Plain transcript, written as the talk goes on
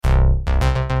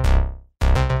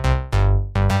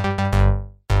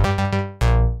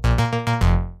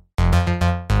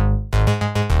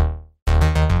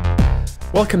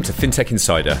Welcome to FinTech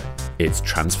Insider. It's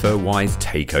Transferwise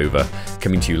Takeover,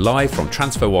 coming to you live from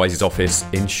Transferwise's office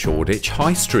in Shoreditch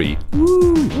High Street.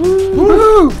 Woo!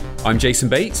 Woo! I'm Jason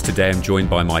Bates. Today I'm joined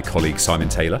by my colleague Simon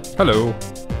Taylor. Hello.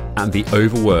 And the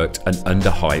overworked and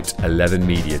underhyped 11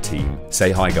 Media team. Say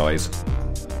hi, guys.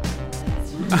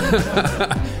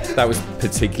 That was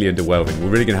particularly underwhelming. We're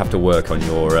really going to have to work on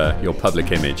your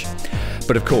public image.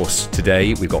 But of course,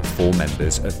 today we've got 4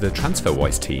 members of the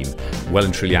Transferwise team, well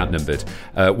and truly outnumbered.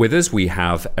 With us, we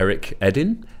have Eric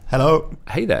Edin. Hello.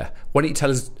 Hey there. Why don't you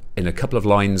tell us in a couple of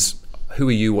lines, who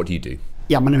are you, what do you do?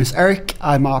 Yeah, my name is Eric.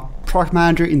 I'm a product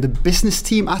manager in the business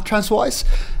team at Transferwise,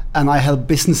 and I help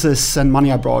businesses send money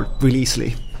abroad really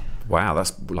easily. Wow,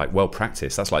 that's like well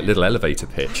practiced. That's like little elevator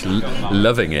pitch.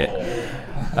 Loving it.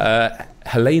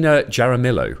 Helena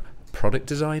Jaramillo, product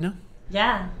designer?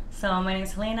 Yeah. So my name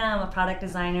is Helena, I'm a product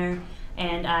designer,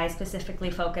 and I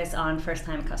specifically focus on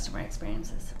first-time customer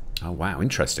experiences. Oh, wow,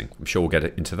 interesting. I'm sure we'll get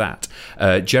into that.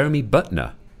 Jeremy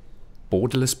Butner,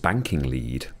 borderless banking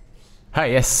lead. Hi,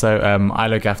 yes. So I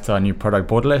look after our new product,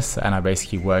 Borderless, and I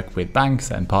basically work with banks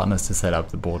and partners to set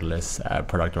up the Borderless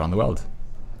product around the world.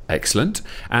 Excellent.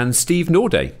 And Steve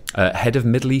Norday, head of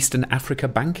Middle East and Africa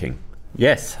banking.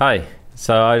 Yes, hi.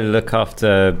 So I look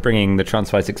after bringing the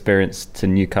Transferwise experience to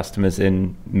new customers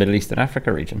in Middle East and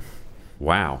Africa region.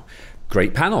 Wow,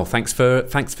 great panel. Thanks for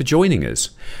joining us.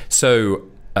 So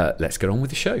let's get on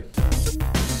with the show.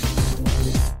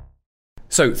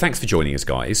 So thanks for joining us,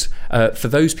 guys. For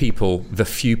those people, the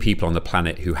few people on the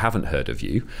planet who haven't heard of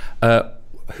you,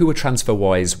 who are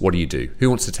Transferwise? What do you do? Who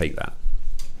wants to take that?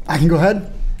 I can go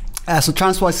ahead. So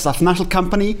Transferwise is a financial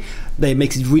company that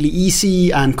makes it really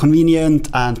easy and convenient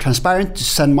and transparent to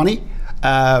send money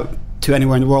to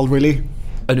anywhere in the world, really.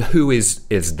 And who is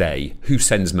they? Who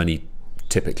sends money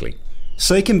typically?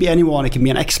 So it can be anyone. It can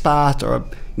be an expat, or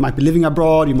you might be living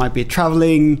abroad, you might be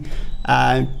traveling,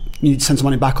 you need to send some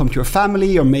money back home to your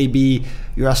family, or maybe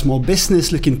you're a small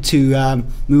business looking to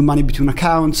move money between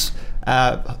accounts.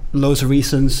 Loads of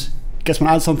reasons. You guys want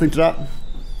to add something to that?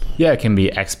 Yeah, it can be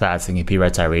expats, it can be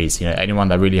retirees, anyone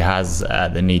that really has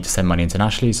the need to send money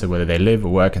internationally. So whether they live or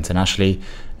work internationally,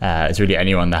 it's really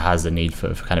anyone that has the need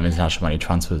for kind of international money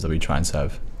transfers that we try and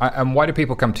serve. And why do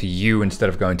people come to you instead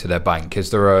of going to their bank?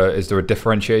 Is there a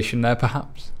differentiation there,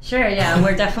 perhaps? Sure, yeah.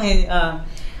 We're definitely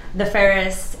the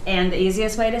fairest and the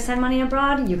easiest way to send money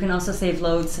abroad. You can also save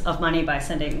loads of money by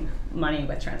sending money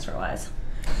with Transferwise.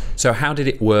 So how did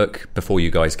it work before you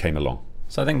guys came along?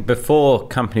 So I think before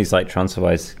companies like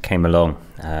Transferwise came along,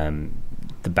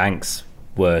 the banks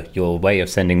were your way of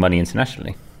sending money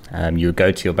internationally. You would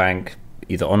go to your bank,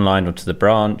 either online or to the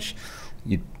branch.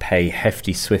 You'd pay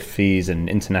hefty SWIFT fees and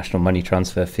international money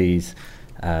transfer fees,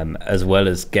 as well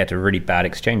as get a really bad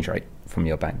exchange rate from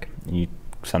your bank. And you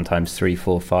sometimes 3,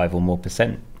 4, 5 or more %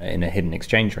 in a hidden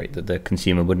exchange rate that the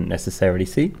consumer wouldn't necessarily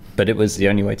see. But it was the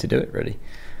only way to do it, really.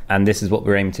 And this is what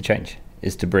we're aiming to change,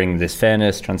 is to bring this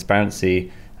fairness,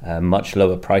 transparency, much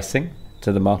lower pricing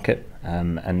to the market,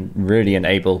 and really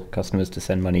enable customers to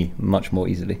send money much more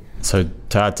easily. So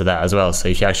to add to that as well, so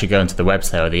if you actually go into the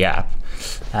website or the app,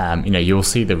 you'll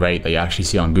see the rate that you actually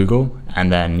see on Google,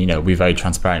 and then we're very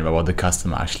transparent about what the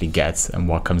customer actually gets and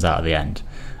what comes out at the end.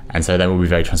 And so then we'll be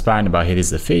very transparent about here's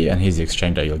the fee and here's the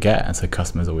exchange that you'll get, and so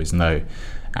customers always know,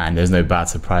 and there's no bad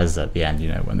surprises at the end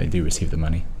when they do receive the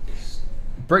money.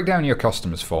 Break down your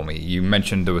customers for me. You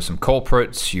mentioned there were some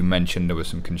corporates, you mentioned there were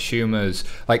some consumers.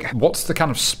 Like, what's the kind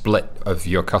of split of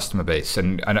your customer base?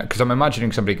 And because I'm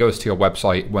imagining somebody goes to your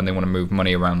website when they want to move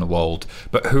money around the world,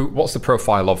 but what's the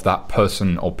profile of that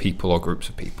person or people or groups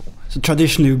of people? So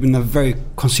traditionally, we've been a very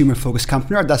consumer-focused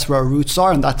company, right? That's where our roots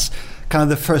are, and that's kind of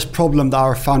the first problem that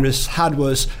our founders had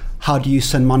was, how do you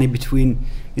send money between,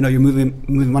 you're moving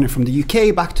money from the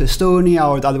UK back to Estonia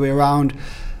or the other way around.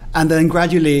 And then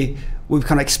gradually, we've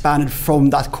kind of expanded from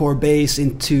that core base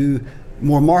into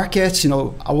more markets,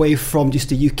 away from just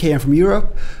the UK and from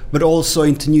Europe, but also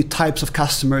into new types of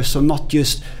customers. So not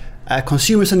just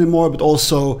consumers anymore, but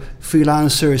also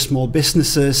freelancers, small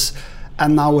businesses.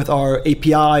 And now with our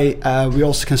API, we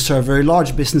also can serve very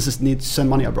large businesses that need to send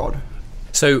money abroad.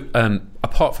 So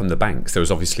apart from the banks, there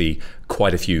was obviously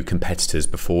quite a few competitors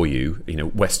before you.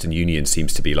 Western Union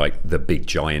seems to be like the big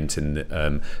giant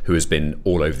and who has been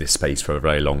all over this space for a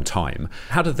very long time.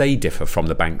 How do they differ from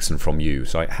the banks and from you?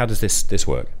 So how does this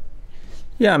work?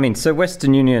 Yeah, so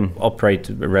Western Union operate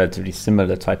a relatively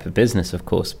similar type of business, of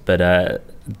course, but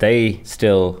they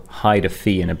still hide a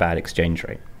fee in a bad exchange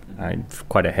rate.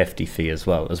 Quite a hefty fee as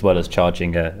well as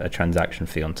charging a transaction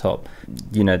fee on top.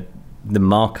 the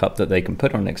markup that they can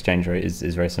put on an exchange rate is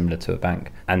very similar to a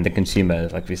bank. And the consumer,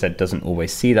 like we said, doesn't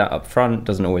always see that up front,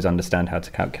 doesn't always understand how to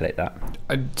calculate that.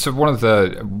 So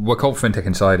we're called FinTech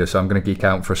Insiders, so I'm going to geek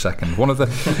out for a second. One of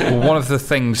the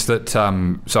things that,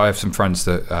 so I have some friends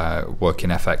that work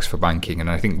in FX for banking, and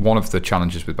I think one of the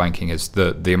challenges with banking is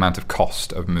the amount of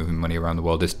cost of moving money around the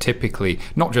world is typically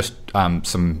not just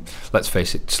some, let's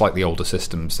face it, slightly older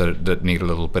systems that need a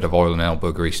little bit of oil and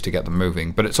elbow grease to get them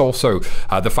moving, but it's also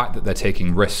the fact that they're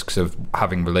taking risks of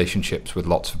having relationships with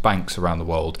lots of banks around the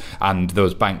world, and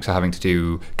those banks are having to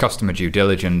do customer due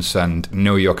diligence and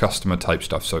know your customer type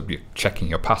stuff. So you're checking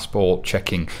your passport,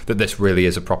 checking that this really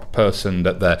is a proper person,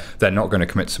 that they're not going to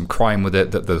commit some crime with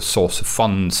it, that the source of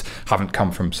funds haven't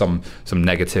come from some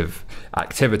negative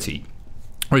activity.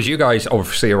 Whereas you guys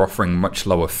obviously are offering much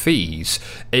lower fees.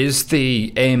 Is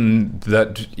the aim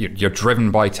that you're driven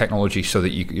by technology so that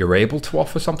you're able to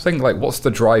offer something? Like, what's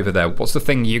the driver there? What's the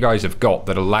thing you guys have got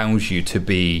that allows you to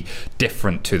be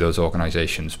different to those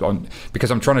organizations?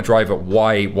 Because I'm trying to drive at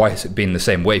why has it been the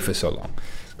same way for so long?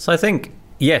 So I think,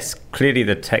 yes, clearly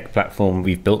the tech platform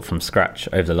we've built from scratch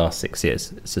over the last 6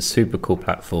 years. It's a super cool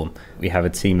platform. We have a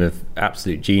team of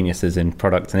absolute geniuses in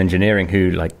product and engineering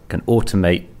who can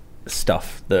automate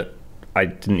stuff that I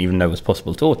didn't even know was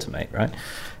possible to automate, right?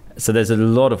 So there's a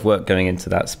lot of work going into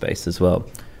that space as well.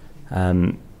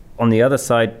 On the other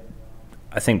side,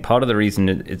 I think part of the reason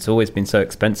it's always been so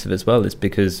expensive as well is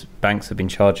because banks have been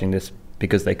charging this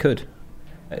because they could.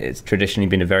 It's traditionally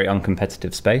been a very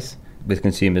uncompetitive space, with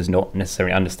consumers not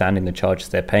necessarily understanding the charges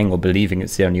they're paying or believing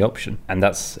it's the only option. And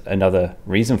that's another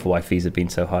reason for why fees have been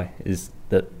so high, is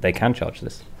that they can charge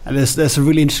this. And there's a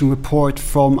really interesting report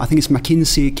from, I think it's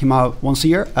McKinsey, came out once a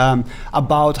year,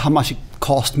 about how much it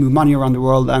costs to move money around the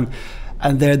world.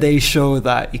 And there they show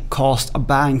that it costs a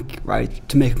bank, right,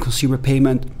 to make a consumer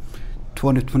payment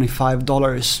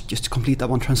 $225 just to complete that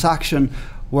one transaction,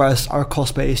 whereas our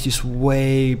cost base is just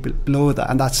way below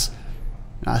that. And that's,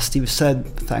 as Steve said,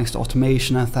 thanks to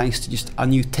automation and thanks to just a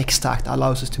new tech stack that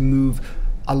allows us to move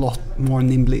a lot more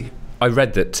nimbly. I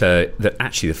read that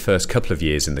actually the first couple of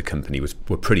years in the company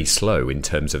were pretty slow in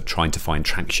terms of trying to find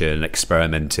traction and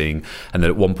experimenting, and that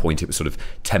at one point it was sort of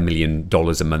 $10 million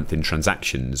a month in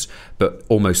transactions. But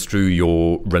almost through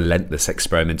your relentless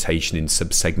experimentation in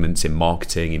subsegments, in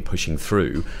marketing, in pushing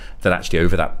through, that actually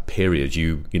over that period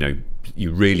you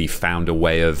really found a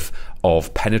way of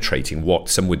penetrating what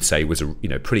some would say was a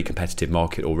pretty competitive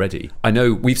market already. I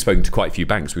know we've spoken to quite a few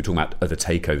banks. We were talking about other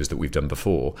takeovers that we've done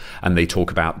before, and they talk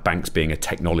about banks being a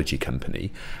technology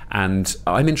company. And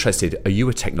I'm interested, are you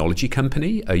a technology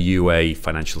company? Are you a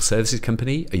financial services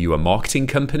company? Are you a marketing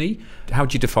company? How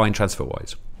do you define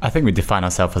Transferwise? I think we define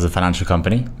ourselves as a financial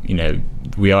company.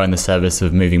 We are in the service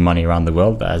of moving money around the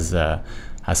world as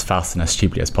fast and as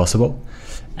cheaply as possible.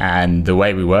 And the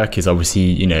way we work is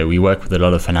obviously, we work with a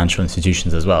lot of financial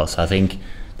institutions as well. So I think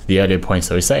the earlier points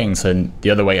that we're saying, so the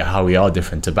other way how we are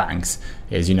different to banks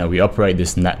is, we operate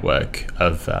this network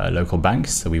of local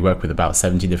banks. So we work with about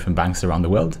 70 different banks around the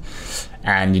world.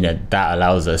 And, that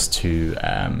allows us to,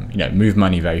 move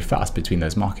money very fast between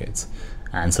those markets.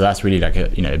 And so that's really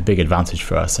a big advantage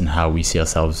for us and how we see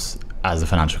ourselves as a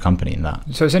financial company in that.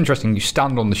 So it's interesting, you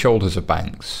stand on the shoulders of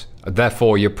banks.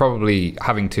 Therefore, you're probably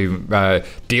having to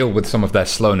deal with some of their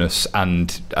slowness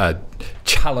and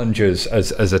challenges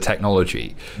as a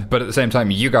technology. But at the same time,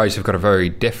 you guys have got a very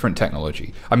different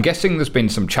technology. I'm guessing there's been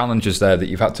some challenges there that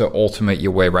you've had to automate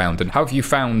your way around. And how have you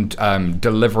found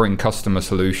delivering customer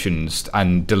solutions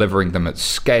and delivering them at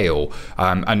scale?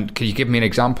 And can you give me an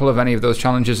example of any of those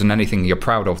challenges and anything you're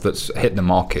proud of that's hit the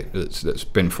market that's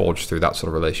been forged through that sort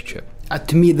of relationship?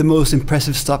 To me, the most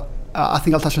impressive stuff, I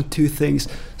think I'll touch on two things.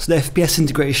 So the FPS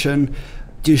integration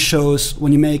just shows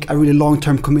when you make a really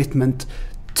long-term commitment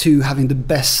to having the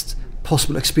best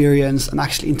possible experience and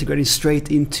actually integrating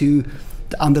straight into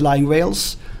the underlying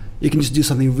rails, you can just do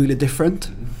something really different.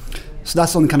 So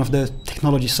that's on kind of the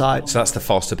technology side. So that's the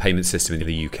faster payment system in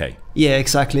the UK. Yeah,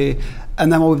 exactly.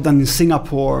 And then what we've done in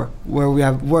Singapore, where we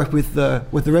have worked with the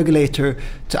regulator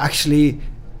to actually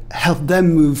help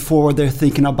them move forward. They're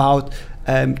thinking about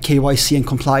KYC and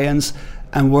compliance,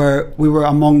 and where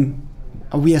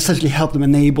we essentially help them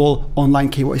enable online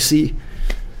KYC.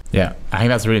 Yeah, I think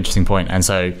that's a really interesting point. And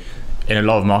so in a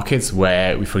lot of markets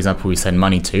where we, for example, we send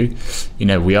money to,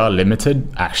 we are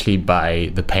limited actually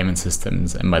by the payment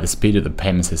systems and by the speed of the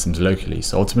payment systems locally.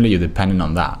 So ultimately you're dependent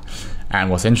on that. And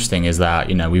what's interesting is that,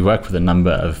 we work with a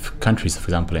number of countries, for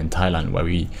example, in Thailand, where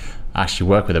we actually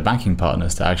work with the banking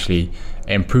partners to actually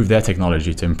improve their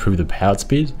technology to improve the payout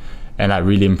speed And that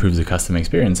really improves the customer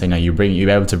experience. You're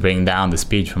able to bring down the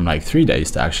speed from like 3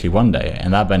 days to actually 1 day,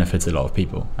 and that benefits a lot of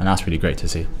people, and that's really great to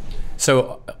see.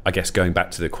 So I guess going back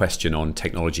to the question on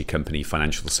technology company,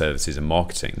 financial services and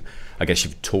marketing, I guess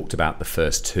you've talked about the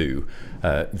first two,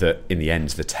 that in the end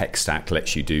the tech stack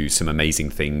lets you do some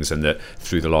amazing things, and that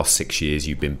through the last 6 years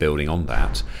you've been building on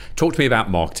that. Talk to me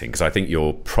about marketing, because I think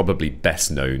you're probably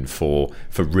best known for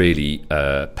really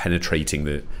penetrating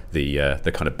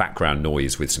the kind of background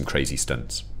noise with some crazy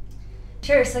stunts.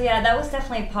 Sure. So yeah, that was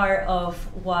definitely part of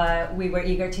what we were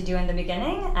eager to do in the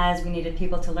beginning, as we needed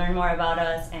people to learn more about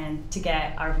us and to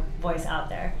get our voice out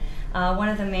there. One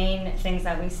of the main things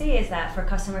that we see is that for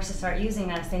customers to start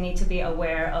using us, they need to be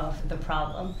aware of the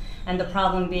problem, and the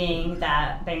problem being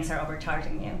that banks are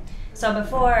overcharging you. So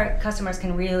before customers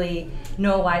can really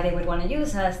know why they would want to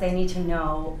use us, they need to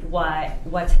know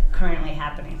what's currently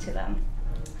happening to them.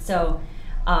 So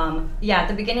at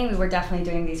the beginning we were definitely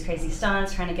doing these crazy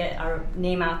stunts, trying to get our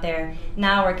name out there.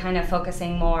 Now we're kind of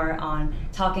focusing more on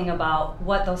talking about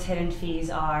what those hidden fees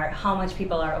are, how much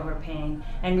people are overpaying,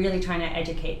 and really trying to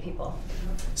educate people.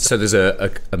 So there's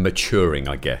a maturing,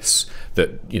 I guess, that,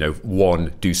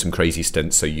 one, do some crazy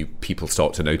stunts so people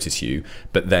start to notice you,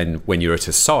 but then when you're at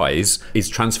a size,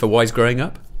 is Transferwise growing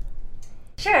up?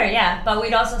 Sure, yeah, but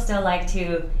we'd also still like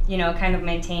to, kind of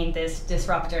maintain this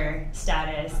disruptor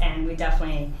status, and we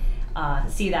definitely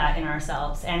see that in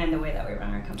ourselves and in the way that we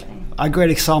run our company. A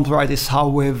great example, right, is how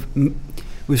we've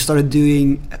started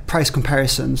doing price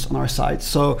comparisons on our site.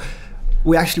 So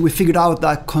we figured out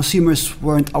that consumers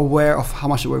weren't aware of how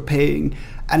much they were paying,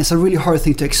 and it's a really hard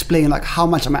thing to explain, like how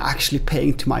much am I actually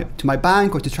paying to my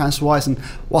bank or to Transferwise, and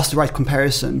what's the right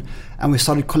comparison. And we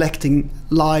started collecting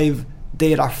live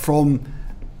data from,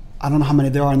 I don't know how many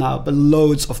there are now, but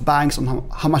loads of banks on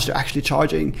how much they're actually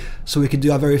charging, so we could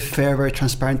do a very fair, very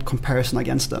transparent comparison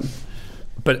against them.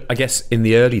 But I guess in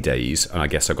the early days, and I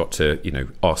guess I got to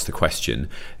ask the question,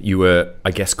 you were, I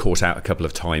guess, caught out a couple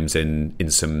of times in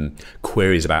some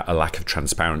queries about a lack of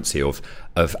transparency of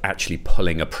actually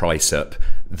pulling a price up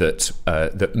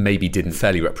that maybe didn't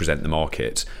fairly represent the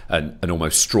market, and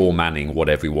almost straw manning what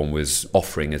everyone was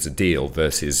offering as a deal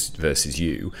versus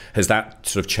you. Has that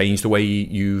sort of changed the way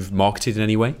you've marketed in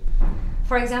any way?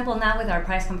 For example, now with our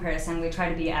price comparison, we try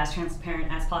to be as transparent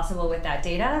as possible with that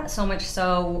data, so much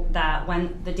so that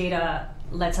when the data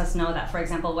lets us know that, for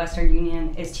example, Western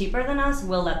Union is cheaper than us,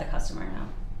 we'll let the customer know.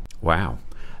 Wow.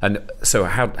 And so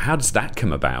how does that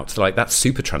come about? Like, that's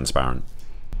super transparent.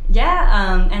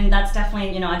 Yeah, and that's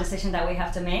definitely a decision that we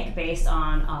have to make based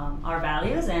on our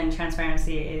values, and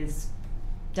transparency is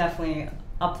definitely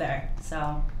up there.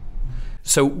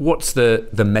 So what's the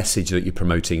message that you're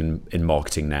promoting in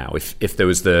marketing now? If there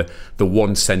was the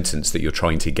one sentence that you're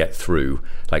trying to get through,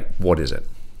 like, what is it?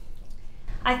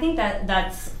 I think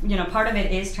that's part of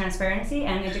it is transparency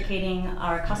and educating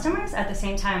our customers. At the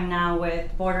same time, now with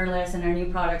Borderless and our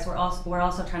new products, we're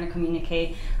also trying to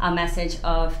communicate a message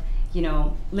of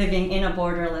living in a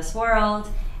borderless world,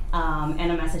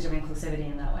 and a message of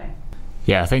inclusivity in that way.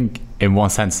 Yeah, I think in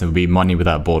one sense it would be money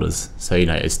without borders. So,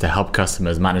 it's to help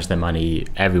customers manage their money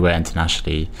everywhere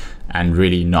internationally, and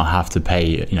really not have to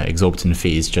pay, exorbitant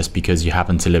fees just because you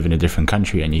happen to live in a different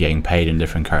country and you're getting paid in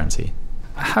different currency.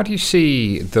 How do you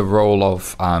see the role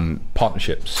of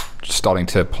partnerships starting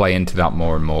to play into that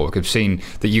more and more? I've seen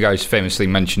that you guys famously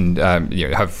mentioned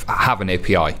have an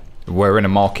API. We're in a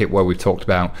market where we've talked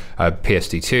about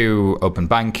PSD2, open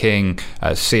banking,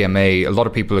 CMA. A lot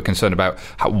of people are concerned about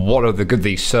what are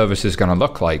these services going to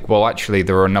look like. Well, actually,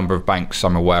 there are a number of banks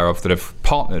I'm aware of that have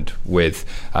partnered with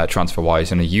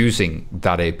Transferwise and are using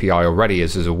that API already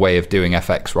as a way of doing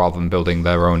FX rather than building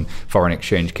their own foreign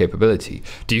exchange capability.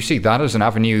 Do you see that as an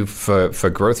avenue for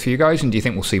growth for you guys? And do you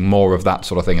think we'll see more of that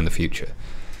sort of thing in the future?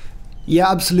 Yeah,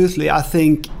 absolutely. I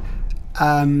think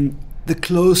the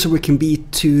closer we can be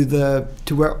to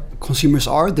where consumers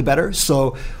are, the better.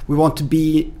 So we want to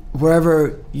be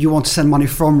wherever you want to send money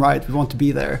from, right? We want to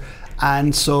be there.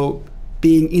 And so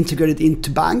being integrated into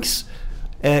banks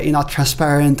in a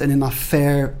transparent and in a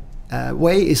fair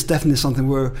way is definitely something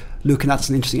we're looking at as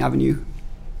an interesting avenue.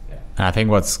 And I think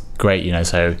what's great,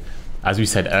 so as we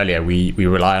said earlier, we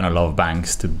rely on a lot of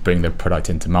banks to bring the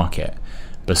product into market.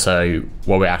 But so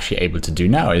what we're actually able to do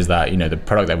now is that, the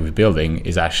product that we're building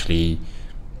is actually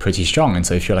pretty strong. And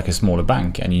so if you're like a smaller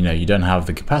bank and, you don't have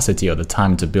the capacity or the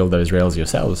time to build those rails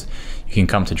yourselves, you can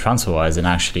come to Transferwise and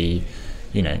actually,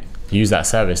 use that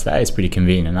service. That is pretty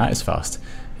convenient and that is fast.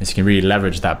 is you can really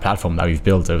leverage that platform that we've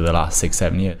built over the last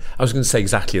 6-7 years. I was going to say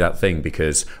exactly that thing,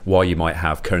 because while you might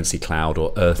have Currency Cloud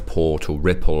or Earthport or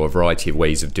Ripple or a variety of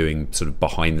ways of doing sort of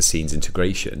behind the scenes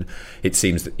integration, it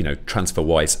seems that,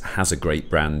 Transferwise has a great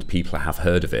brand, people have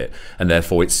heard of it, and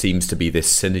therefore it seems to be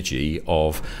this synergy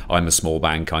of, I'm a small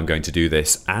bank, I'm going to do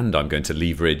this, and I'm going to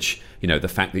leverage the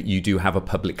fact that you do have a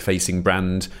public facing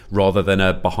brand rather than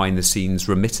a behind the scenes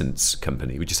remittance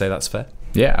company. Would you say that's fair?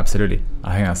 Yeah, absolutely.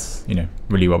 I think that's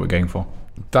really what we're going for.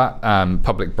 That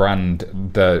public brand,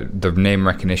 the name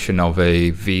recognition of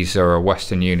a Visa, a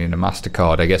Western Union, a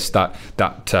MasterCard, I guess that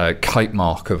kite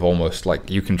mark of almost like,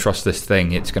 you can trust this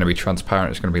thing, it's going to be transparent,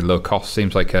 it's going to be low cost,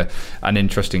 seems like an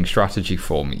interesting strategy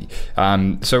for me.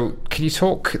 So can you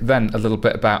talk then a little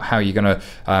bit about how you're going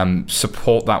to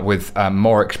support that with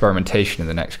more experimentation in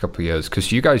the next couple of years?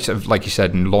 Because you guys have, like you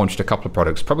said, launched a couple of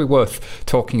products. Probably worth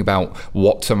talking about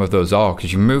what some of those are,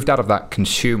 because you moved out of that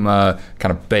consumer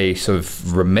kind of base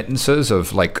of remittances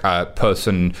of like a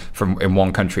person from in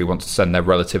one country wants to send their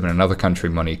relative in another country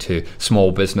money to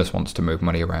small business wants to move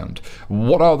money around.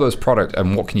 What are those products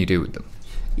and what can you do with them?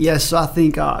 Yes, so I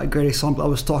think a great example, I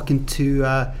was talking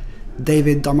to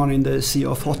David Darmanin, the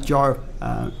CEO of Hotjar,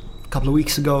 a couple of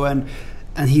weeks ago, and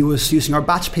he was using our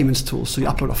batch payments tool. So you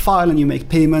upload a file and you make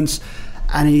payments,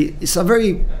 and it's a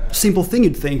very simple thing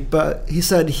you'd think, but he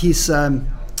said his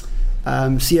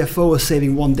CFO was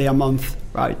saving 1 day a month,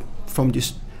 right, from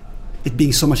just it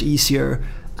being so much easier,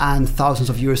 and thousands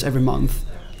of euros every month.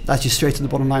 That's just straight to the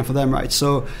bottom line for them, right?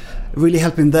 So really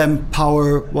helping them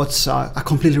power what's a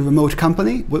completely remote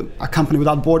company, a company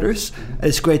without borders.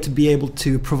 It's great to be able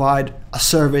to provide a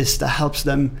service that helps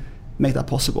them make that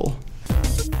possible.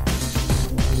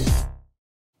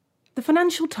 The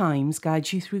Financial Times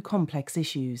guides you through complex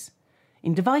issues.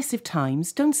 In divisive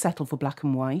times, don't settle for black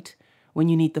and white. When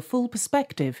you need the full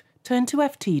perspective, turn to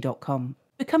ft.com.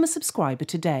 Become a subscriber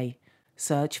today.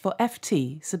 Search for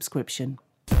FT subscription.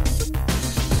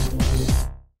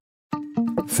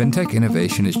 Fintech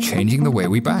innovation is changing the way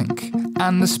we bank,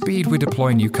 and the speed we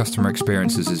deploy new customer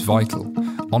experiences is vital.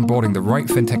 Onboarding the right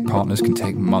fintech partners can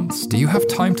take months. Do you have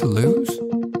time to lose?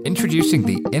 Introducing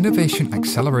the Innovation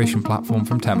Acceleration Platform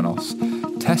from Temenos.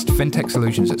 Test fintech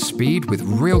solutions at speed with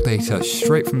real data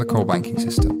straight from the core banking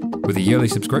system. With a yearly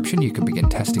subscription, you can begin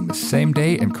testing the same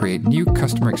day and create new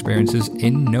customer experiences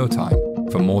in no time.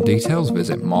 For more details,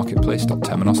 visit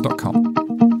marketplace.temenos.com.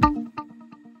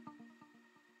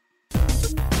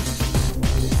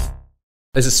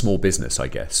 As a small business, I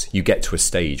guess, you get to a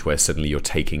stage where suddenly you're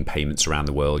taking payments around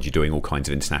the world, you're doing all kinds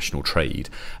of international trade.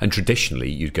 And traditionally,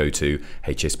 you'd go to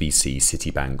HSBC,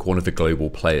 Citibank, one of the global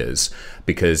players,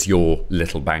 because your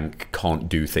little bank can't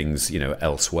do things,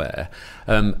 elsewhere.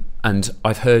 And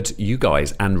I've heard you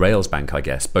guys and Railsbank, I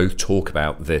guess, both talk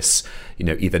about this,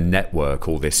 either network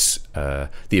or this,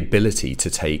 the ability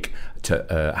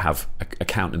to have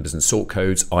account numbers and sort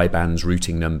codes, IBANs,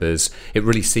 routing numbers. It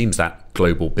really seems that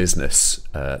global business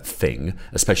thing,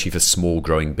 especially for small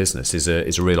growing business, is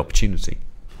a real opportunity.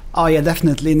 Oh yeah,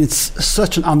 definitely, and it's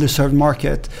such an underserved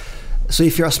market. So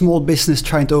if you're a small business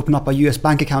trying to open up a US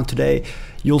bank account today,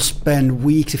 you'll spend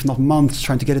weeks, if not months,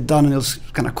 trying to get it done, and it'll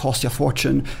kind of cost you a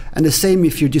fortune. And the same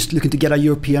if you're just looking to get a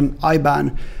European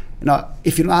IBAN.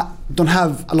 If you don't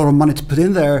have a lot of money to put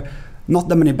in there, not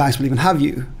that many banks will even have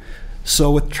you. So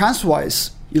with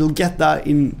Transferwise, you'll get that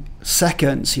in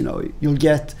seconds. You'll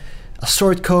get a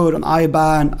sort code, an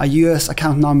IBAN, a US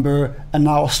account number, and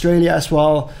now Australia as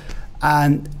well,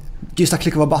 and just a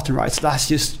click of a button, right? So that's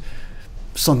just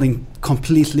something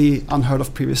completely unheard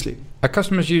of previously. Are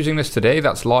customers using this today?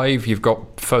 That's live. You've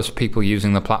got first people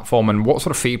using the platform, and what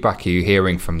sort of feedback are you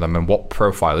hearing from them, and what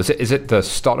profile? Is it the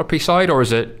startup-y side, or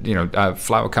is it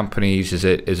flower companies? Is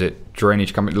it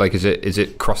drainage companies? Like is it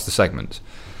across the segments?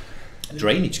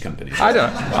 Drainage companies. I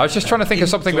don't know. I was just trying to think of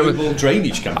something that was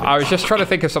drainage companies. I was just trying to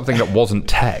think of something that wasn't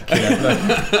tech.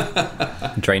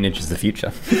 Drainage is the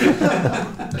future.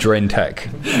 Drain tech.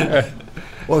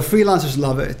 Well, freelancers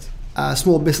love it.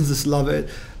 Small businesses love it.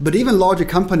 But even larger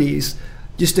companies,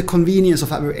 just the convenience of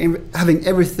having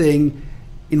everything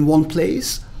in one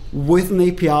place with an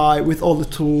API, with all the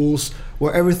tools,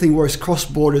 where everything works cross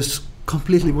borders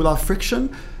completely without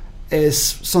friction, is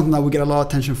something that we get a lot of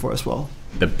attention for as well.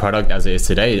 The product as it is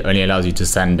today only allows you to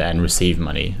send and receive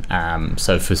money.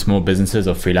 So for small businesses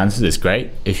or freelancers, it's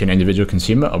great. If you're an individual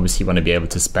consumer, obviously you want to be able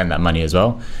to spend that money as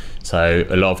well. So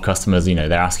a lot of customers,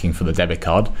 they're asking for the debit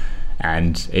card,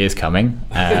 and it is coming.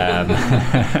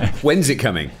 When's it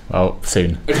coming? Well,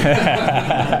 soon.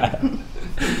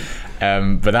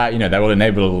 But that will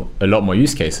enable a lot more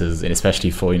use cases,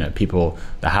 especially for people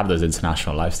that have those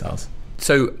international lifestyles.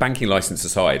 So banking license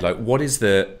aside, like what is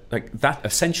that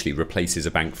essentially replaces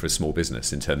a bank for a small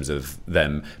business in terms of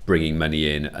them bringing money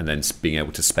in and then being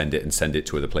able to spend it and send it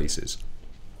to other places.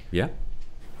 Yeah.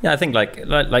 Yeah, I think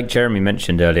like Jeremy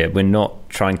mentioned earlier, we're not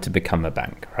trying to become a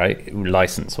bank, right?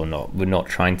 License or not, we're not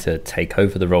trying to take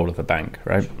over the role of a bank,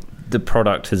 right? The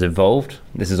product has evolved.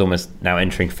 This is almost now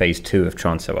entering phase 2 of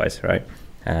Transferwise, right?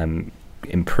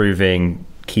 Improving,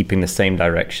 keeping the same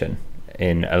direction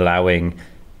in allowing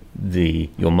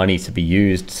your money to be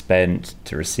used, spent,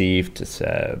 to receive,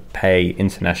 to pay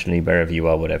internationally wherever you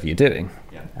are, whatever you're doing.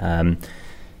 Yeah.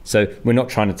 So we're not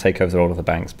trying to take over the role of the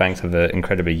banks. Banks have an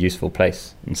incredibly useful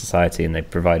place in society, and they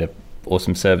provide an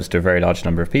awesome service to a very large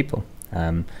number of people.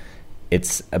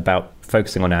 It's about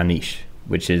focusing on our niche,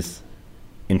 which is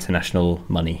international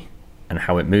money and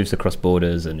how it moves across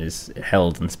borders and is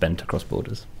held and spent across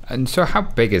borders. And so how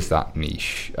big is that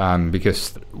niche?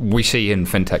 Because we see in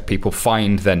fintech, people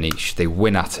find their niche, they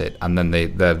win at it, and then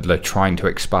they're trying to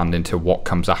expand into what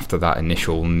comes after that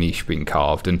initial niche being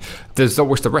carved. And there's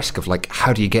always the risk of like,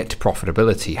 how do you get to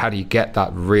profitability? How do you get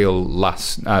that real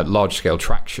large-scale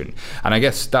traction? And I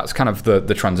guess that's kind of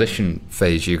the transition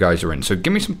phase you guys are in. So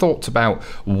give me some thoughts about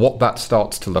what that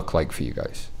starts to look like for you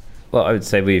guys. Well, I would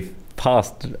say we've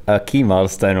passed a key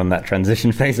milestone on that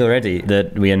transition phase already,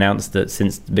 that we announced that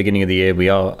since the beginning of the year we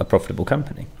are a profitable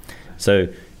company. So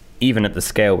even at the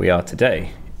scale we are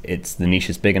today, the niche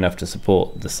is big enough to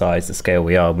support the size, the scale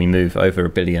we are. We move over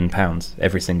 £1 billion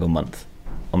every single month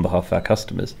on behalf of our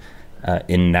customers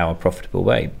in now a profitable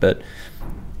way. But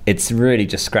it's really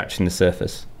just scratching the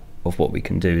surface of what we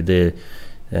can do.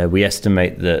 We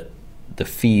estimate that the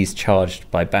fees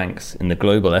charged by banks in the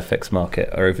global FX market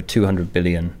are over $200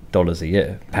 billion pounds a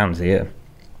year.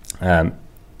 An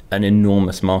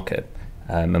enormous market,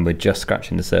 and we're just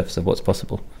scratching the surface of what's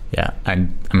possible. Yeah,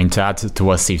 and I mean, to add to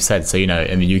what Steve said, so,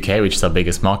 in the UK, which is our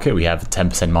biggest market, we have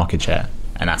 10% market share,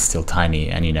 and that's still tiny,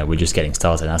 and, we're just getting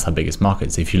started, and that's our biggest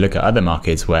market. So if you look at other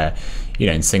markets where,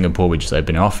 in Singapore, we just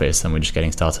opened an office, and we're just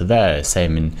getting started there,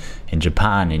 same in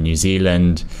Japan, in New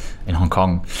Zealand, in Hong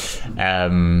Kong.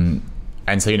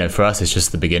 And so, for us, it's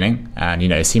just the beginning. And,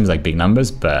 it seems like big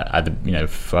numbers, but,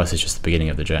 for us, it's just the beginning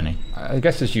of the journey. I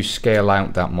guess as you scale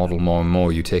out that model more and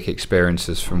more, you take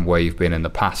experiences from where you've been in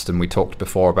the past. And we talked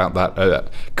before about that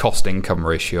cost-income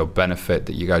ratio benefit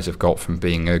that you guys have got from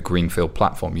being a greenfield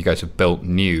platform. You guys have built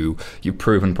new, you've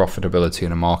proven profitability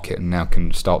in a market, and now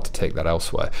can start to take that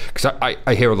elsewhere. Because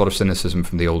I hear a lot of cynicism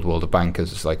from the old world of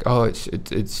bankers. It's like, oh,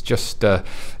 it's just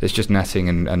netting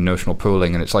and notional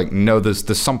pooling. And it's like, no,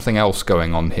 there's something else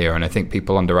going on here, and I think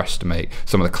people underestimate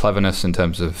some of the cleverness in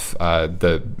terms of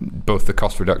both the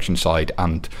cost reduction side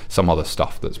and some other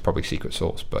stuff that's probably secret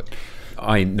sauce. But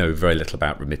I know very little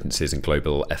about remittances and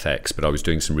global FX, but I was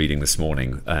doing some reading this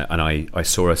morning, and I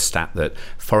saw a stat that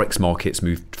forex markets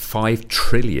moved 5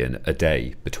 trillion a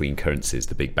day between currencies,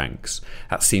 the big banks.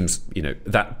 That seems,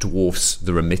 that dwarfs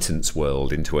the remittance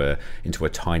world into a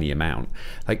tiny amount.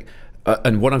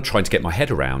 And what I'm trying to get my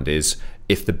head around is,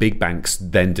 if the big banks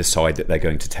then decide that they're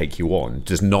going to take you on,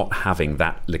 does not having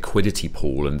that liquidity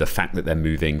pool and the fact that they're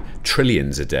moving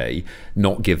trillions a day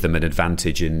not give them an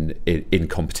advantage in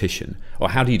competition?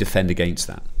 Or how do you defend against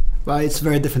that? Well, it's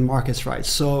very different markets, right?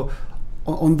 So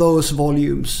on those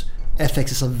volumes,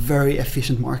 FX is a very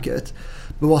efficient market.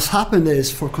 But what's happened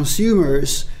is, for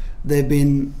consumers, they've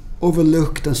been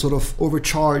overlooked and sort of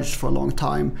overcharged for a long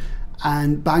time.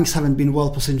 And banks haven't been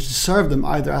well positioned to serve them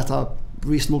either at a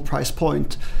reasonable price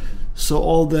point. So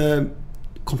all the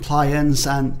compliance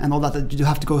and all that you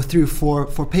have to go through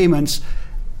for payments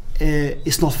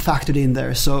is not factored in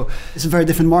there. So it's a very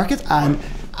different market. And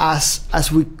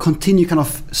as we continue kind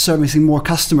of servicing more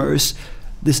customers,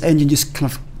 this engine just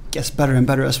kind of gets better and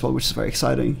better as well, which is very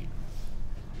exciting.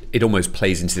 It almost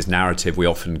plays into this narrative we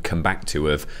often come back to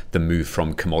of the move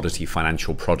from commodity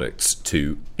financial products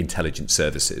to intelligent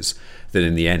services. That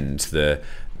in the end,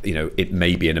 it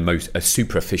may be in a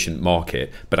super efficient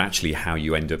market, but actually how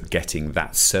you end up getting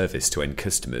that service to end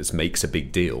customers makes a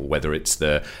big deal, whether it's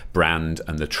the brand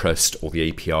and the trust or the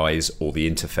APIs or the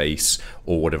interface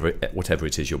or whatever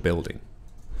it is you're building.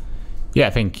 Yeah, I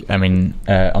think,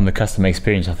 on the customer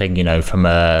experience, I think,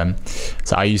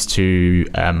 so I used to,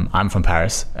 I'm from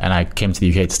Paris, and I came to the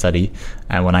UK to study,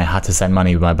 and when I had to send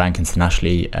money with my bank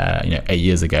internationally, 8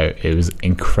 years ago, it was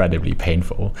incredibly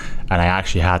painful, and I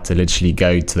actually had to literally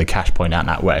go to the cash point out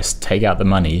in NatWest, take out the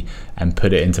money, and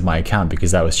put it into my account,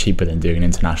 because that was cheaper than doing an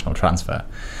international transfer.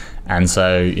 And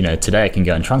so, today I can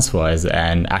go on Transferwise,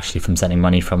 and actually from sending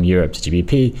money from Europe to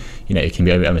GBP, it can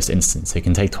be almost instant. So it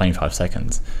can take 25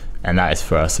 seconds. And that is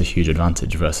for us a huge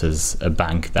advantage versus a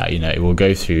bank that, it will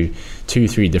go through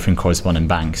 2-3 different correspondent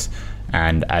banks,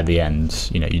 and at the end,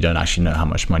 you don't actually know how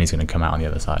much money is going to come out on the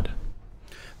other side.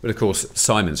 But of course,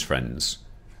 Simon's friends,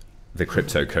 the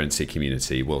cryptocurrency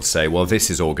community, will say, well,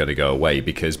 this is all going to go away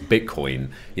because Bitcoin,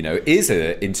 is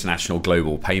an international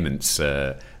global payments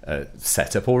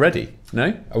setup already.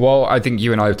 No? Well, I think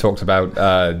you and I have talked about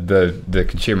the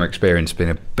consumer experience being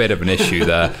a bit of an issue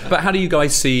there. But how do you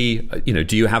guys see,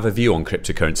 do you have a view on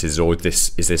cryptocurrencies, or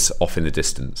is this off in the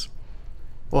distance?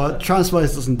 Well,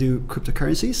 Transferwise doesn't do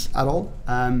cryptocurrencies at all.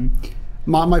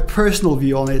 My personal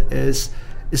view on it is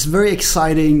it's very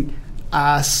exciting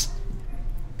as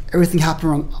everything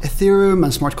happening on Ethereum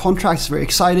and smart contracts is very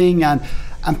exciting, and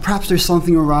perhaps there's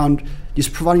something around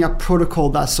just providing a protocol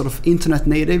that's sort of internet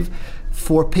native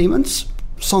for payments,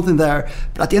 something there.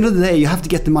 But at the end of the day, you have to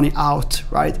get the money out,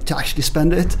 right, to actually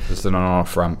spend it. It's an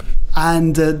on-off ramp.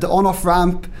 And the on-off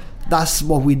ramp, that's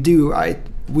what we do, right?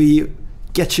 We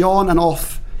get you on and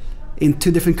off in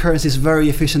 2 different currencies very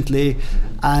efficiently,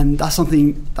 and that's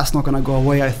something that's not going to go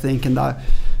away, I think. And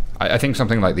I think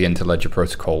something like the Interledger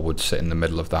protocol would sit in the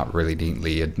middle of that really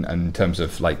neatly. And in terms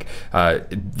of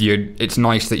it's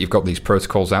nice that you've got these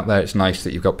protocols out there. It's nice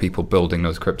that you've got people building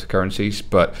those cryptocurrencies,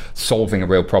 but solving a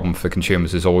real problem for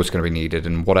consumers is always going to be needed.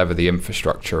 And whatever the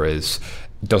infrastructure is,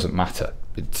 doesn't matter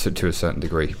to a certain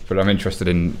degree. But I'm interested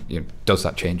in, does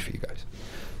that change for you guys?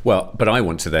 Well, but I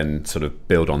want to then sort of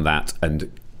build on that.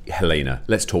 And Helena,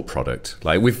 let's talk product.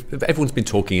 Everyone's been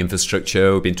talking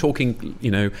infrastructure. We've been talking,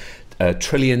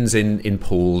 trillions in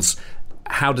pools.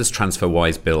 How does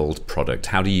Transferwise build product?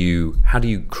 How do you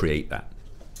create that?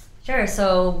 Sure.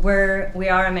 So we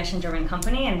are a mission-driven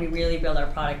company, and we really build our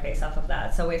product based off of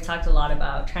that. So we've talked a lot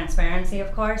about transparency,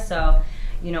 of course. So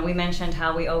we mentioned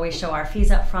how we always show our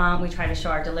fees up front. We try to show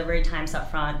our delivery times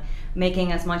up front,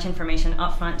 making as much information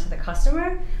upfront to the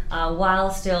customer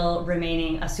while still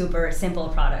remaining a super simple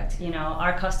product.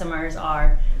 Our customers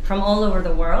are from all over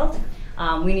the world.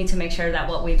 We need to make sure that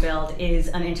what we build is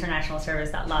an international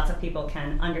service, that lots of people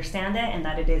can understand it, and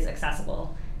that it is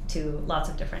accessible to lots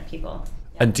of different people.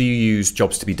 And do you use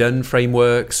jobs to be done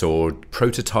frameworks or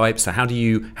prototypes? So how do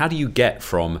you get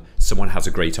from someone has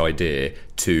a great idea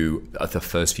to the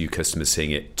first few customers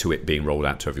seeing it to it being rolled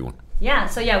out to everyone? Yeah,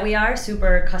 so we are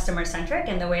super customer centric,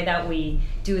 and the way that we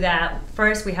do that,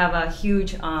 first we have a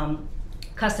huge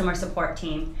customer support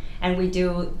team, and we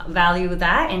do value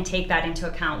that and take that into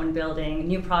account when building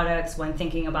new products, when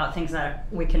thinking about things that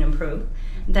we can improve.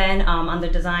 Then on the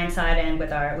design side, and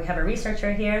we have a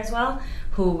researcher here as well,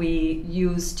 who we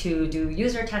use to do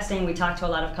user testing. We talk to a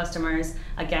lot of customers,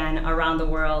 again, around the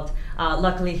world.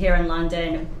 Luckily here in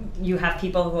London, you have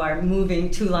people who are moving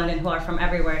to London who are from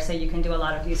everywhere, so you can do a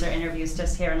lot of user interviews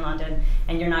just here in London,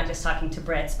 and you're not just talking to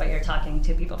Brits, but you're talking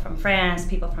to people from France,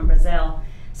 people from Brazil,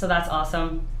 so that's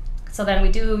awesome. So then we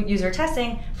do user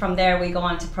testing. From there, we go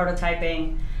on to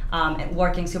prototyping,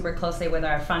 working super closely with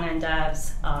our front-end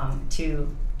devs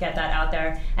to get that out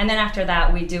there. And then after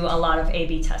that, we do a lot of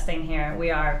A/B testing here. We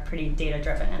are pretty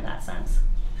data-driven in that sense.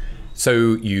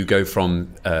 So you go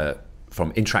from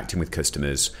interacting with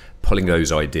customers, pulling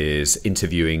those ideas,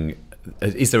 interviewing.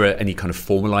 Is there any kind of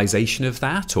formalization of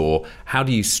that, or how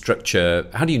do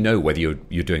you know whether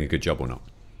you're doing a good job or not?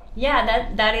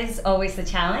 Yeah, that is always the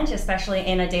challenge, especially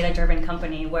in a data-driven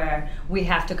company where we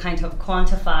have to kind of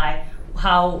quantify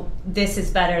how this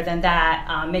is better than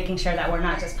that, making sure that we're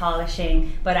not just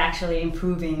polishing, but actually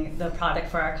improving the product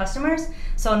for our customers.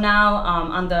 So now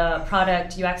on the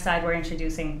product UX side, we're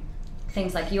introducing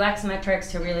things like UX metrics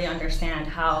to really understand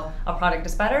how a product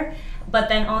is better, but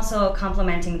then also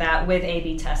complementing that with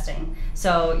A/B testing.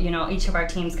 So, each of our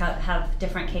teams have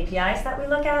different KPIs that we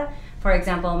look at. For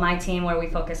example, my team, where we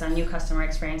focus on new customer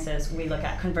experiences, we look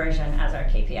at conversion as our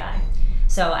KPI.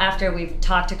 So after we've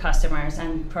talked to customers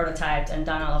and prototyped and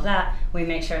done all of that, we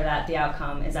make sure that the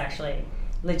outcome is actually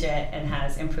legit and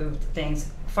has improved things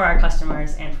for our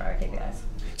customers and for our KPIs.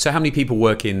 So how many people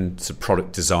work in sort of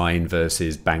product design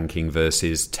versus banking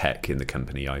versus tech in the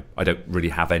company? I don't really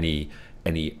have any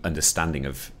understanding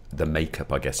of the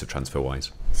makeup, I guess, of Transferwise.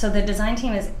 So the design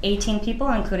team is 18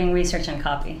 people, including research and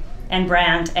copy, and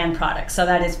brand and product. So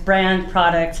that is brand,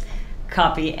 product,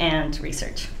 copy, and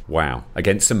research. Wow.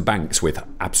 Against some banks with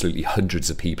absolutely hundreds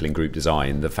of people in group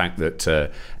design, the fact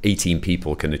that 18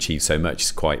 people can achieve so much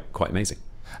is quite amazing.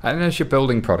 And as you're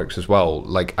building products as well,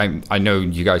 I know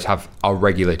you guys have a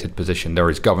regulated position. There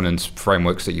is governance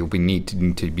frameworks that you'll be need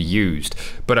to be used.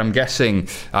 But I'm guessing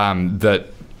that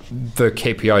the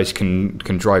KPIs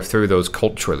can drive through those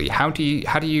culturally. How do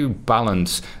you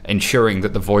balance ensuring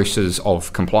that the voices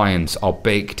of compliance are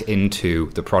baked into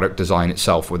the product design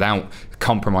itself without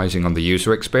compromising on the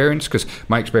user experience? Because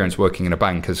my experience working in a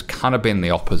bank has kind of been the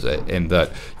opposite, in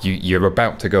that you're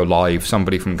about to go live,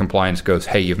 somebody from compliance goes,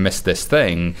 hey, you've missed this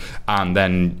thing, and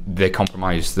then they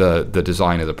compromise the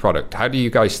design of the product. How do you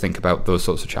guys think about those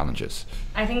sorts of challenges?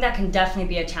 I think that can definitely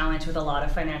be a challenge with a lot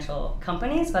of financial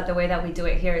companies, but the way that we do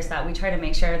it here is that we try to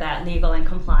make sure that legal and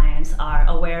compliance are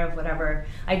aware of whatever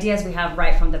ideas we have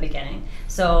right from the beginning.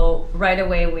 So right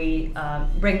away we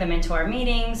bring them into our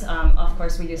meetings. Of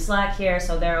course we use Slack here,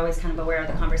 so they're always kind of aware of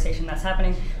the conversation that's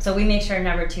happening. So we make sure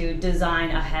never to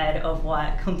design ahead of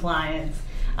what compliance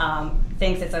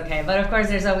thinks it's okay. But of course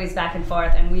there's always back and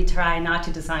forth, and we try not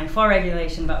to design for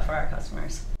regulation but for our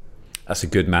customers. That's a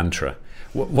good mantra.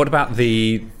 What about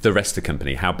the rest of the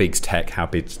company? How big's tech? How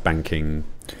big's banking?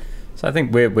 So I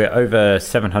think we're over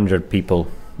 700 people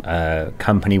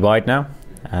company-wide now.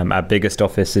 Our biggest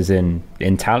office is in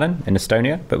Tallinn, in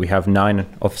Estonia, but we have 9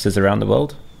 offices around the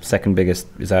world. Second biggest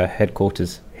is our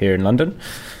headquarters here in London.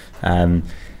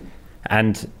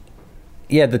 And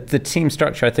yeah, the team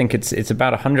structure, I think it's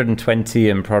about 120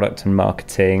 in product and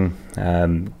marketing,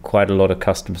 quite a lot of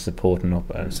customer support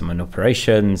and some in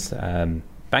operations.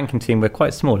 Banking team, we're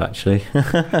quite small actually.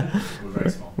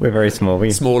 We're very small.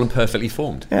 Small and perfectly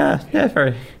formed. Yeah,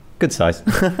 very good size.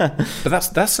 But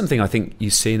that's something I think you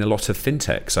see in a lot of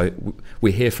fintechs. So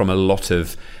we hear from a lot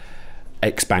of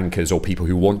ex-bankers or people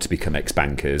who want to become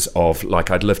ex-bankers of like,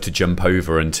 I'd love to jump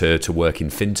over and to work in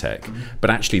fintech. Mm-hmm. But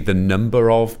actually the number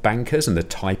of bankers and the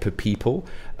type of people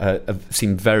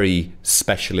seem very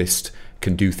specialist,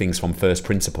 can do things from first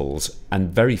principles, and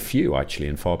very few actually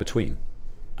and far between.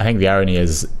 I think the irony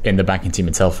is, in the banking team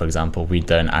itself, for example, we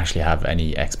don't actually have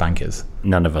any ex-bankers.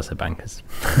 None of us are bankers.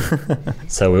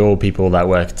 So we're all people that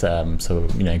worked,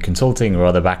 in consulting or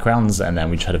other backgrounds, and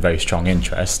then we just had a very strong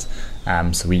interest.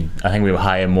 I think we were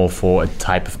hired more for a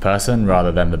type of person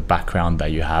rather than the background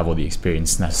that you have or the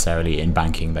experience necessarily in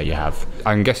banking that you have.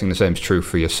 I'm guessing the same is true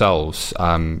for yourselves,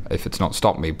 if it's not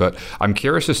stopped me, but I'm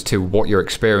curious as to what your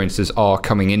experiences are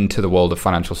coming into the world of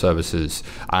financial services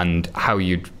and how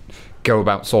you'd go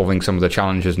about solving some of the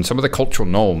challenges and some of the cultural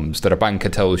norms that a banker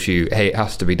tells you, hey, it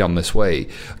has to be done this way.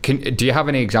 Do you have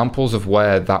any examples of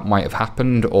where that might have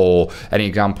happened, or any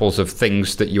examples of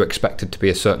things that you expected to be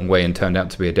a certain way and turned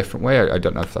out to be a different way? I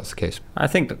don't know if that's the case. I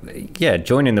think,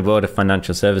 joining the world of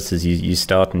financial services, you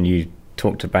start and you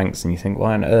talk to banks and you think,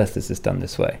 why on earth is this done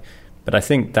this way? But I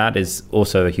think that is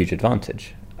also a huge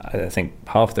advantage. I think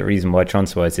half the reason why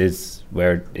Transferwise is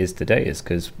where it is today is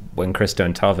because when Christo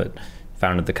and Tarvet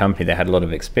founded the company, they had a lot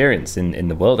of experience in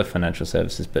the world of financial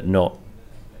services, but not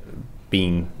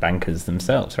being bankers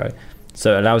themselves, right?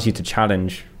 So it allows you to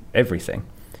challenge everything.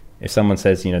 If someone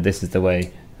says, this is the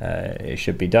way it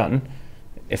should be done,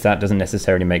 if that doesn't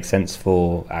necessarily make sense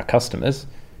for our customers,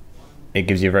 it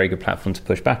gives you a very good platform to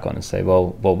push back on and say,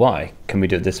 well, why? Can we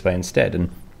do it this way instead?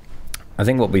 And I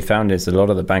think what we found is a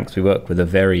lot of the banks we work with are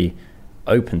very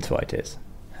open to ideas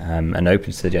and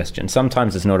open to suggestions.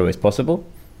 Sometimes it's not always possible,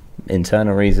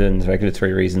 internal reasons,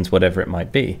 regulatory reasons, whatever it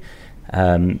might be.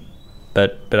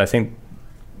 But I think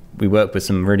we work with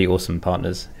some really awesome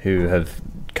partners who have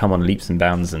come on leaps and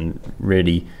bounds and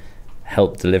really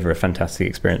helped deliver a fantastic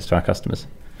experience to our customers.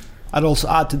 I'd also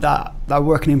add to that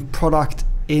working in product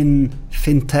in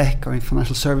fintech or in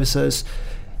financial services,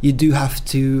 you do have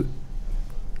to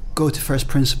go to first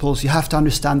principles. You have to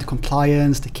understand the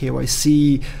compliance, the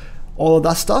KYC, all of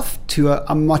that stuff to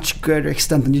a much greater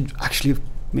extent than you actually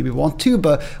maybe want to,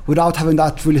 but without having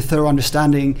that really thorough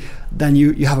understanding, then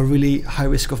you have a really high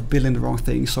risk of building the wrong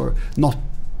things or not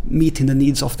meeting the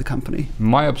needs of the company.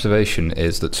 My observation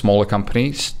is that smaller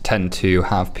companies tend to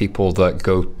have people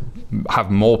that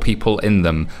have more people in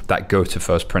them that go to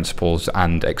first principles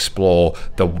and explore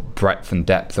the breadth and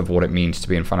depth of what it means to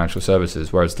be in financial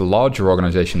services, whereas the larger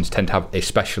organizations tend to have a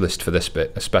specialist for this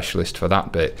bit, a specialist for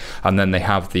that bit, and then they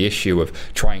have the issue of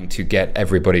trying to get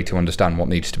everybody to understand what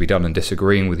needs to be done and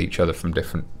disagreeing with each other from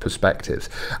different perspectives.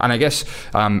 And I guess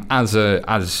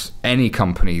as any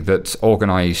company that's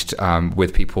organized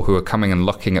with people who are coming and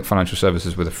looking at financial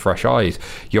services with fresh eyes,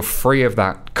 you're free of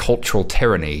that cultural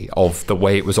tyranny of the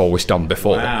way it was always done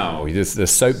before. Wow, the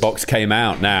soapbox came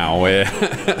out now.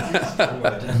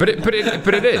 but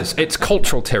it is. It's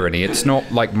cultural tyranny. It's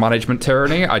not like management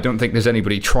tyranny. I don't think there's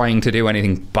anybody trying to do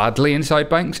anything badly inside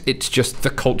banks. It's just the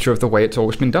culture of the way it's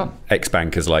always been done.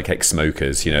 Ex-bankers like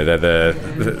ex-smokers,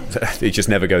 it just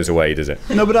never goes away, does it?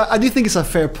 No, but I do think it's a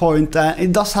fair point.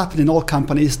 It does happen in all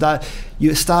companies that you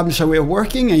establish a way of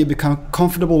working and you become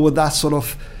comfortable with that sort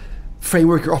of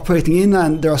framework you're operating in,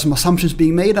 and there are some assumptions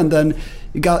being made, and then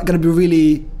you got to be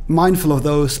really mindful of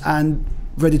those and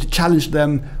ready to challenge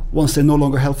them once they're no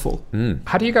longer helpful.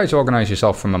 How do you guys organize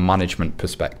yourself from a management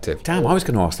perspective? Damn, I was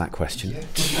going to ask that question.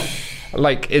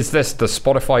 Like, is this the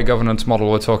Spotify governance model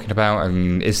we're talking about?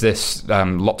 And is this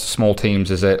lots of small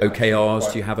teams? Is it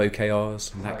OKRs? Do you have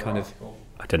OKRs? And that kind of...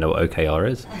 I don't know what OKR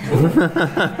is.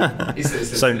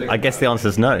 So I guess the answer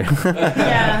is no.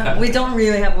 Yeah, we don't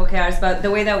really have OKRs, but the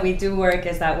way that we do work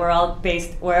is that we're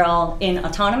all in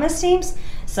autonomous teams.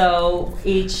 So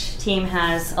each team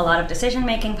has a lot of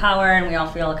decision-making power, and we all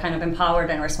feel kind of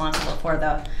empowered and responsible for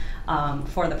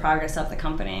the progress of the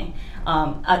company.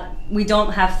 We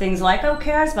don't have things like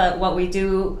OKRs, but what we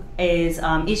do is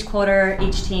each quarter,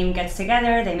 each team gets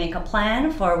together, they make a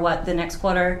plan for what the next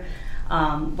quarter,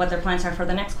 what their plans are for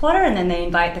the next quarter, and then they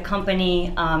invite the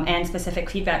company and specific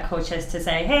feedback coaches to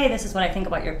say, hey, this is what I think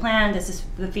about your plan, this is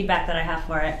the feedback that I have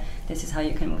for it, this is how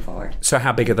you can move forward. So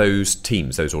how big are those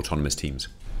teams, those autonomous teams?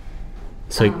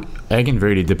 So it can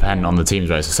really depend on the teams,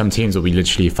 right? So some teams will be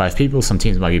literally 5 people, some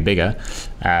teams might be bigger.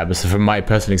 But so from my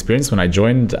personal experience, when I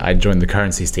joined the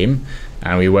currencies team,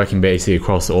 and we were working basically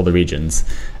across all the regions.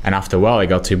 And after a while, it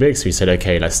got too big, so we said,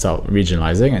 okay, let's start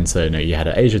regionalizing. And so you had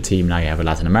an Asia team, now you have a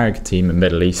Latin America team, a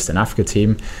Middle East and Africa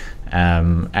team.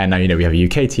 And now we have a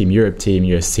UK team, Europe team,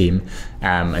 US team.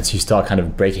 And so you start kind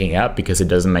of breaking it up because it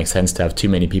doesn't make sense to have too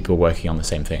many people working on the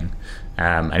same thing.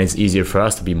 And it's easier for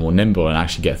us to be more nimble and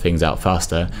actually get things out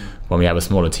faster when we have a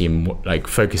smaller team, like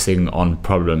focusing on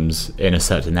problems in a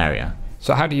certain area.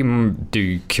 So how do you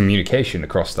do communication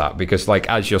across that? Because like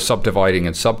as you're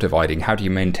subdividing, how do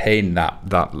you maintain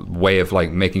that way of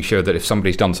like making sure that if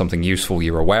somebody's done something useful,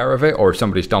 you're aware of it, or if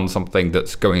somebody's done something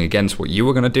that's going against what you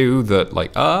were going to do, that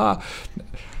like,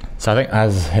 So I think,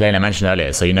 as Helena mentioned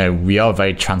earlier, so we are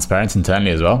very transparent internally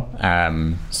as well.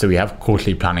 So we have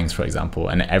quarterly plannings, for example,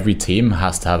 and every team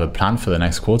has to have a plan for the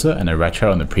next quarter and a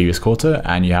retro on the previous quarter,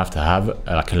 and you have to have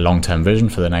like a long-term vision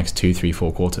for the next 2, 3,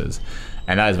 4 quarters.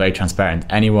 And that is very transparent.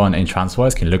 Anyone in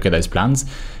Transferwise can look at those plans,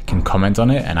 can comment on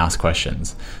it and ask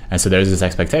questions. And so there's this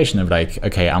expectation of like,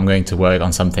 okay, I'm going to work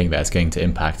on something that's going to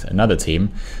impact another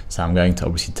team. So I'm going to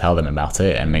obviously tell them about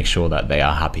it and make sure that they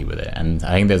are happy with it. And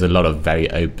I think there's a lot of very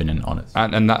open and honest.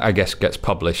 And that, I guess, gets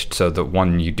published so that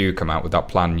when you do come out with that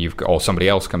plan, or somebody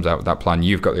else comes out with that plan,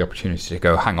 you've got the opportunity to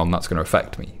go, hang on, that's going to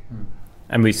affect me.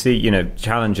 And we see,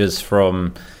 challenges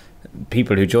from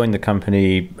people who joined the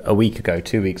company a week ago,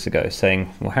 2 weeks ago, saying,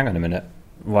 well, hang on a minute,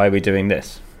 why are we doing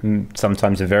this?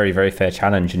 Sometimes a very, very fair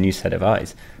challenge, a new set of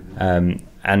eyes.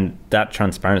 And that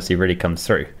transparency really comes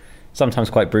through. Sometimes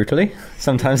quite brutally,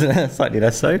 sometimes slightly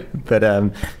less so.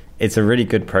 But it's a really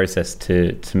good process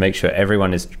to make sure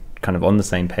everyone is kind of on the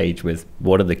same page with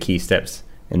what are the key steps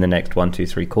in the next 1, 2,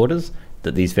 3 quarters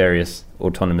that these various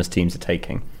autonomous teams are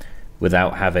taking,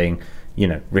 without having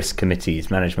risk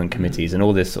committees, management committees, and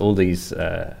all these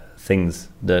things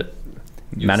that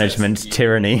management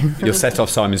tyranny. You'll set off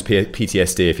Simon's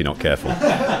PTSD if you're not careful.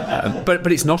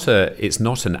 But it's not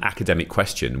an academic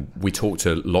question. We talk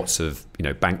to lots of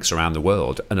banks around the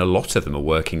world, and a lot of them are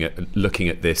looking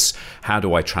at this. How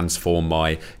do I transform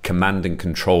my command and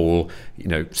control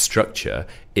structure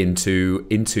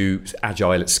into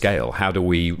agile at scale? How do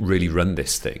we really run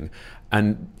this thing?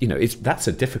 And that's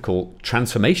a difficult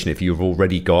transformation if you've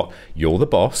already you're the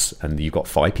boss and you've got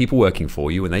 5 people working for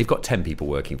you and they've got 10 people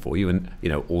working for you, and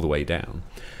all the way down.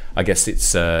 I guess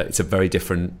it's a very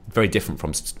different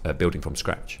from building from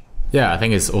scratch. Yeah, I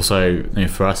think it's also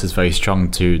for us it's very strong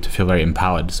to feel very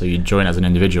empowered. So you join as an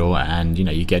individual and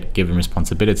you get given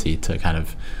responsibility to kind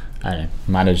of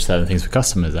manage certain things for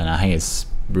customers, and I think it's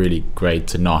really great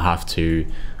to not have to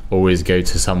always go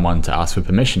to someone to ask for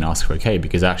permission, ask for okay,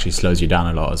 because it actually slows you down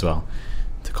a lot as well,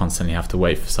 to constantly have to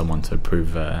wait for someone to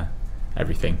approve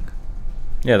everything.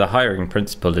 Yeah, the hiring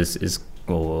principle is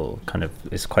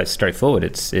quite straightforward.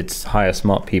 It's hire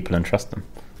smart people and trust them.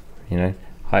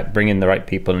 Bring in the right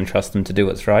people and trust them to do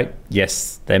what's right.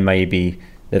 Yes, there may be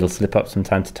little slip-ups from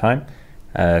time to time.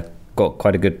 Got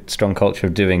quite a good, strong culture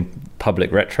of doing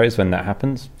public retros when that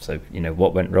happens. So,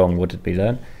 what went wrong, what did we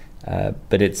learn?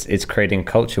 But it's creating a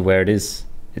culture where it's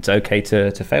okay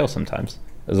to fail sometimes,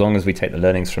 as long as we take the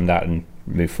learnings from that and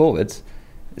move forwards.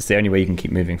 It's the only way you can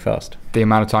keep moving fast. The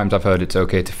amount of times I've heard it's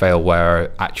okay to fail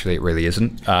where actually it really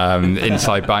isn't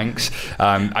inside banks.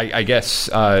 I guess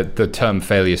the term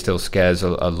failure still scares a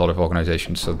lot of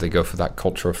organizations, so they go for that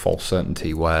culture of false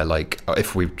certainty where, like,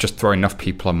 if we just throw enough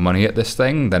people and money at this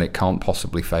thing, then it can't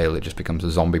possibly fail. It just becomes a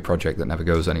zombie project that never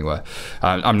goes anywhere.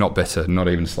 I'm not bitter, not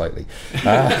even slightly.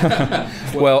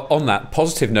 Well, on that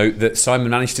positive note that Simon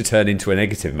managed to turn into a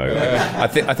negative mode, I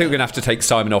think we're going to have to take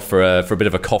Simon off for a bit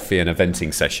of a coffee and a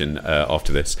venting session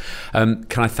after this. Can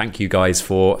I thank you guys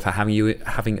for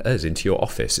having us into your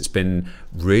office? It's been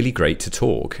really great to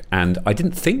talk, and I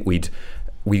didn't think we'd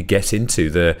get into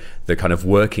the kind of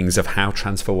workings of how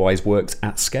Transferwise works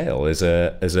at scale as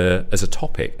a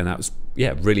topic, and that was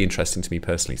really interesting to me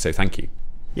personally. So thank you.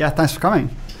 Yeah, thanks for coming.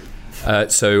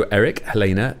 So Eric,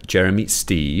 Helena, Jeremy,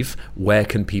 Steve, where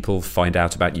can people find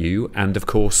out about you, and of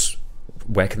course,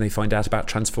 where can they find out about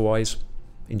Transferwise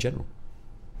in general?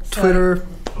 Twitter.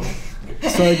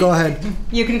 So go ahead.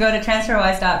 You can go to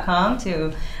transferwise.com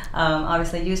to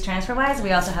obviously use Transferwise.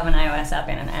 We also have an iOS app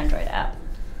and an Android app.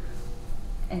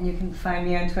 And you can find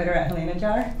me on Twitter at Helena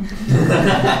Jar.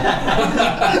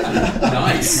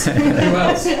 Nice. Who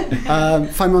else?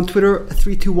 Find me on Twitter,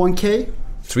 321K.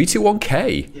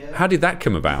 321K? Yeah. How did that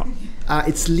come about?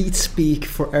 It's Leet Speak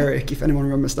for Eric, if anyone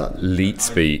remembers that. Leet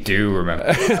Speak. I do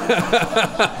remember.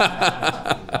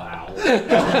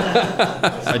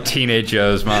 A teenage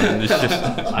years, man. It's just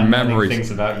memories.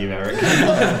 Things about you, Eric.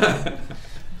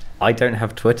 I don't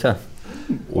have Twitter.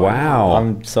 Wow.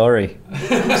 I'm sorry.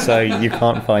 So you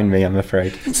can't find me, I'm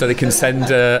afraid. So they can send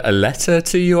a letter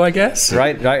to you, I guess?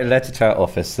 Write a letter to our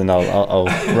office and I'll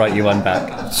write you one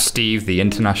back. Steve, the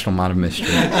international man of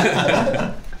mystery.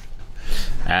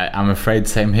 I'm afraid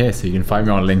same here. So you can find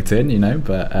me on LinkedIn,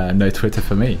 but no Twitter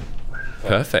for me.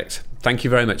 Perfect. Thank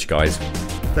you very much, guys.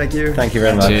 Thank you. Thank you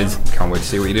very much. Cheers. Can't wait to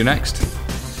see what you do next.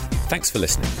 Thanks for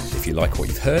listening. If you like what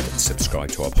you've heard, subscribe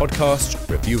to our podcast,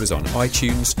 review us on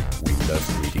iTunes. We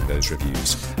love reading those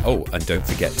reviews. Oh, and don't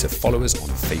forget to follow us on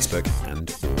Facebook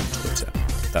and or Twitter.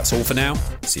 That's all for now.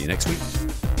 See you next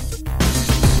week.